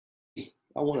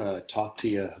I want to talk to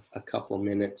you a couple of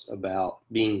minutes about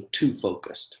being too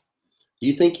focused. Do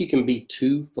you think you can be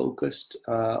too focused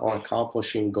on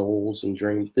accomplishing goals and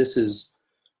dreams? This is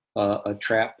a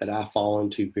trap that I fall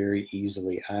into very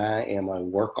easily. I am a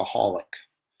workaholic.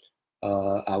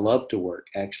 I love to work.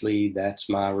 Actually, that's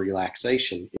my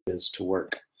relaxation is to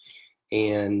work.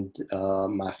 And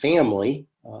my family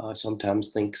sometimes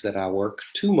thinks that I work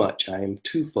too much. I am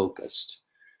too focused.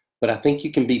 But I think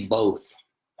you can be both.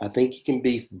 I think you can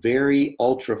be very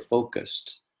ultra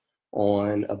focused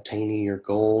on obtaining your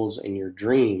goals and your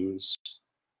dreams,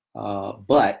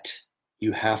 but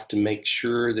you have to make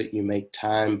sure that you make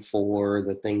time for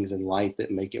the things in life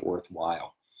that make it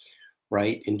worthwhile,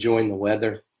 right? Enjoying the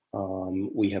weather.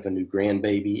 We have a new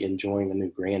grandbaby, enjoying a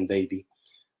new grandbaby.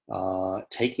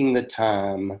 Taking the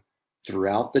time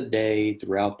throughout the day,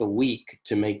 throughout the week,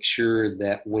 to make sure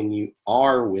that when you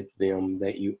are with them,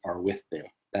 that you are with them.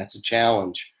 That's a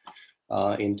challenge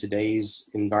in today's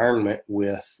environment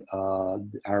with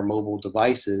our mobile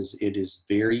devices. It is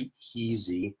very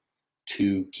easy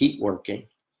to keep working,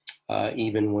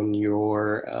 even when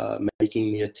you're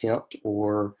making the attempt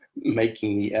or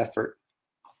making the effort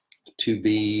to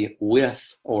be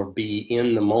with or be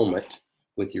in the moment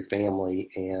with your family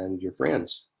and your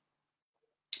friends.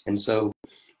 And so,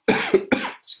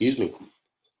 excuse me,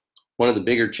 one of the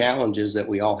bigger challenges that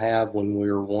we all have when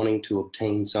we're wanting to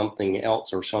obtain something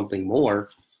else or something more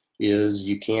is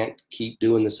you can't keep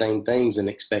doing the same things and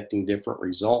expecting different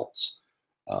results.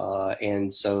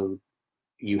 And so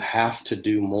you have to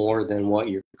do more than what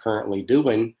you're currently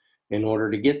doing in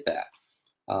order to get that.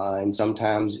 And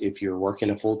sometimes if you're working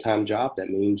a full-time job,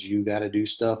 that means you got to do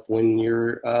stuff when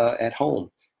you're at home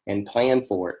and plan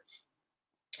for it.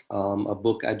 A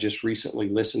book I just recently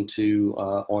listened to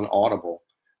on Audible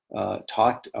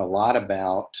talked a lot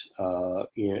about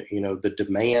the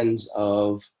demands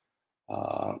of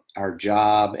our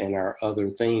job and our other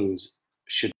things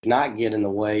should not get in the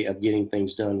way of getting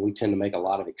things done. We tend to make a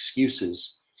lot of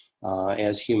excuses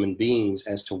as human beings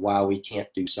as to why we can't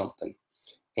do something.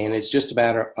 And it's just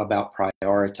about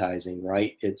prioritizing,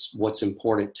 right? It's what's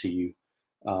important to you,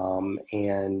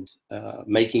 and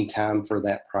making time for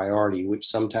that priority, which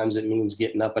sometimes it means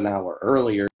getting up an hour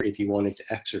earlier if you wanted to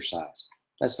exercise.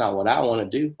 That's not what I want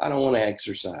to do. I don't want to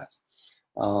exercise.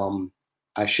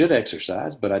 I should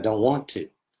exercise, but I don't want to.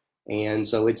 And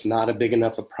so it's not a big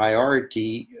enough a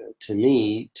priority to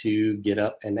me to get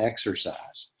up and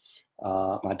exercise.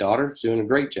 My daughter's doing a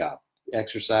great job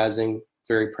exercising,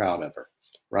 very proud of her,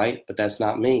 right? But that's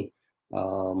not me.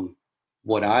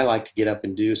 What I like to get up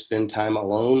and do is spend time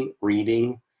alone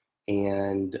reading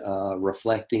and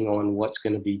reflecting on what's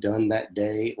going to be done that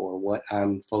day or what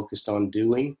I'm focused on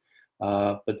doing.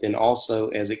 But then also,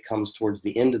 as it comes towards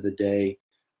the end of the day,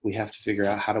 we have to figure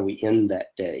out how do we end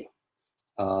that day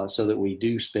so that we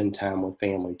do spend time with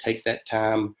family. Take that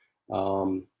time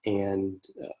and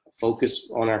focus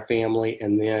on our family,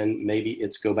 and then maybe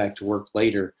it's go back to work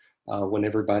later when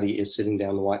everybody is sitting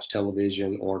down to watch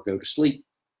television or go to sleep.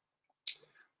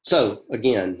 So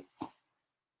again,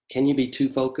 can you be too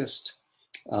focused?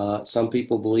 Some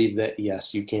people believe that,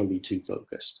 yes, you can be too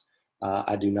focused.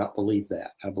 I do not believe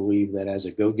that. I believe that as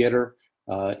a go-getter,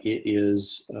 it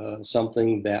is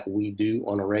something that we do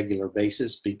on a regular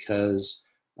basis because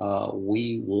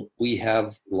we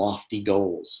have lofty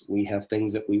goals. We have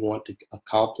things that we want to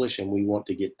accomplish and we want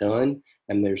to get done,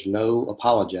 and there's no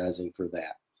apologizing for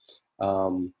that. I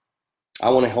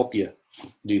want to help you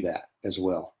do that as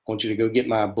well. I want you to go get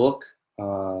my book,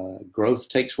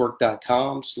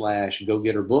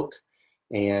 growthtakeswork.com/go-getter-book,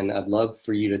 and I'd love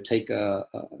for you to take a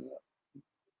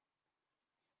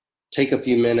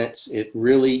few minutes. It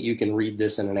really, you can read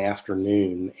this in an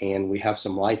afternoon, and we have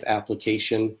some life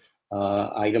application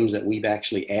items that we've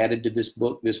actually added to this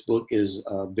book. This book is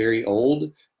very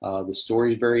old. The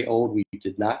story is very old. We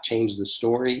did not change the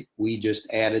story. We just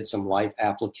added some life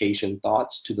application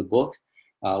thoughts to the book.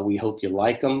 We hope you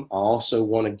like them. I also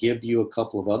want to give you a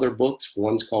couple of other books.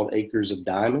 One's called Acres of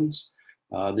Diamonds.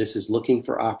 This is looking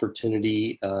for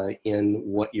opportunity in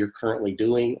what you're currently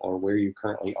doing or where you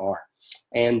currently are.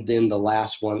 And then the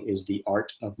last one is The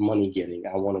Art of Money Getting.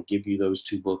 I want to give you those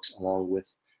two books along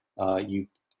with you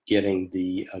getting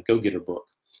the Go-Getter book.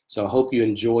 So I hope you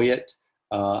enjoy it.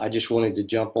 I just wanted to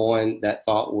jump on. That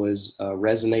thought was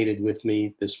resonated with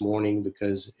me this morning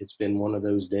because it's been one of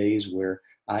those days where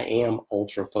I am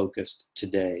ultra focused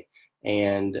today,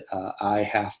 and I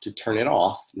have to turn it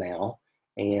off now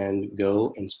and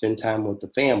go and spend time with the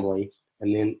family,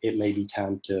 and then it may be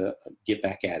time to get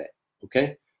back at it.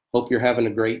 Okay? Hope you're having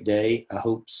a great day. I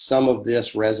hope some of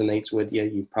this resonates with you.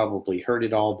 You've probably heard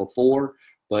it all before,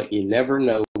 but you never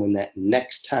know when that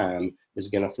next time is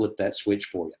going to flip that switch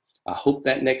for you. I hope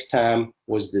that next time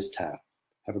was this time.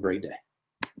 Have a great day.